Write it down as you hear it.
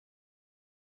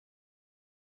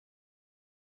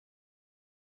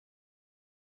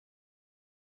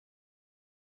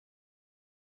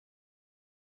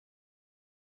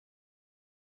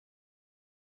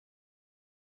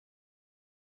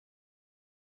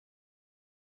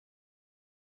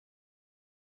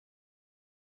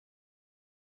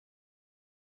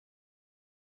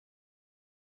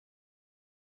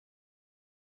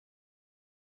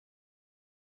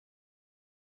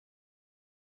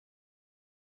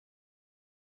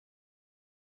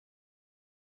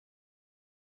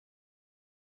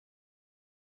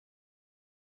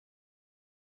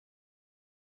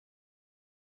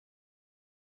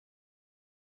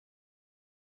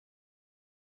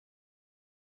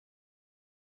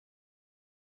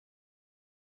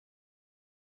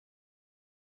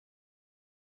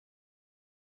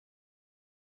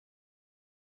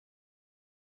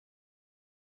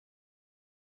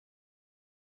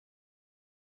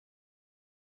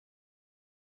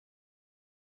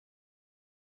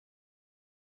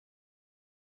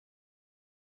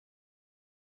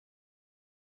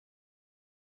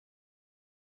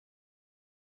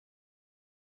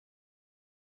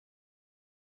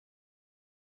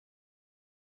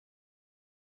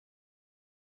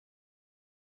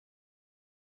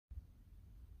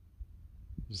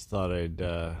Just thought I'd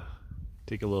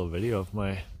take a little video of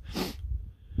my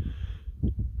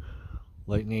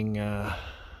Lightning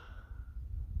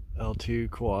L2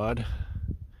 quad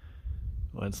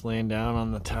when it's laying down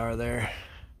on the tower there.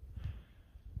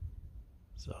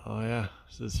 So yeah,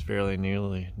 this is fairly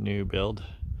new build.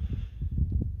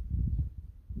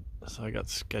 So I got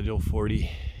schedule 40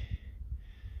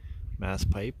 mast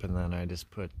pipe, and then I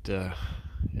just put I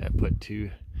put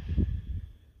two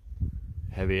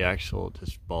heavy actual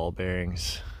just ball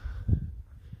bearings,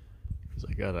 because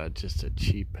I got just a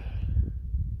cheap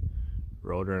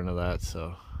rotor into that,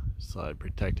 so I'd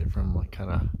protect it from like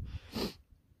kind of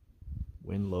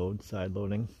wind load, side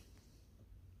loading.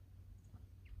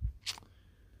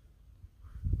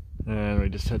 And we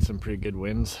just had some pretty good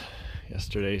winds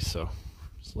yesterday, so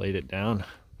just laid it down.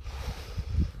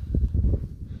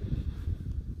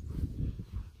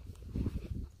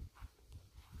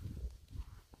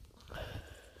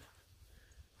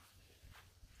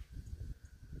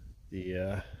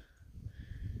 The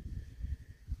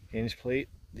hinge plate,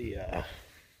 the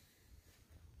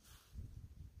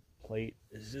plate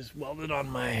is just welded on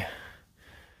my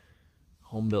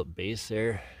home built base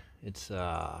there. It's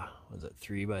was it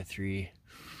 3x3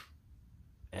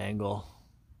 angle,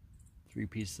 3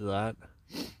 pieces of that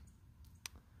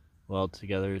welded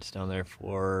together. It's down there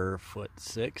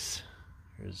 4'6".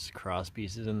 There's cross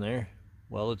pieces in there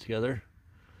welded together,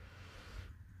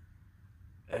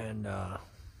 and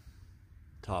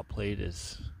top plate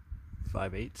is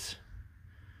 5/8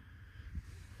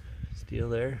 steel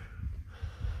there.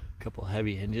 A couple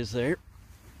heavy hinges there.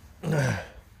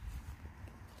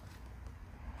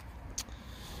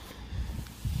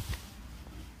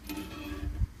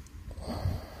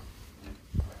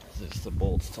 Just the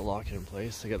bolts to lock it in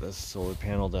place. I got this solar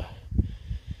panel to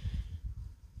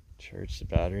charge the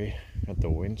battery. Got the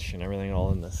winch and everything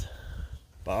all in this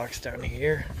box down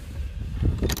here.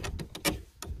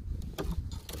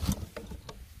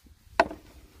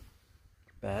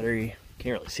 Battery,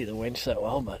 can't really see the winch that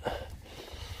well, but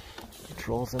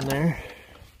controls in there.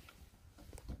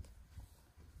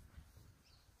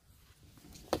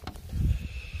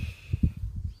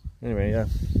 Anyway, yeah,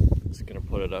 just gonna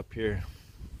put it up here.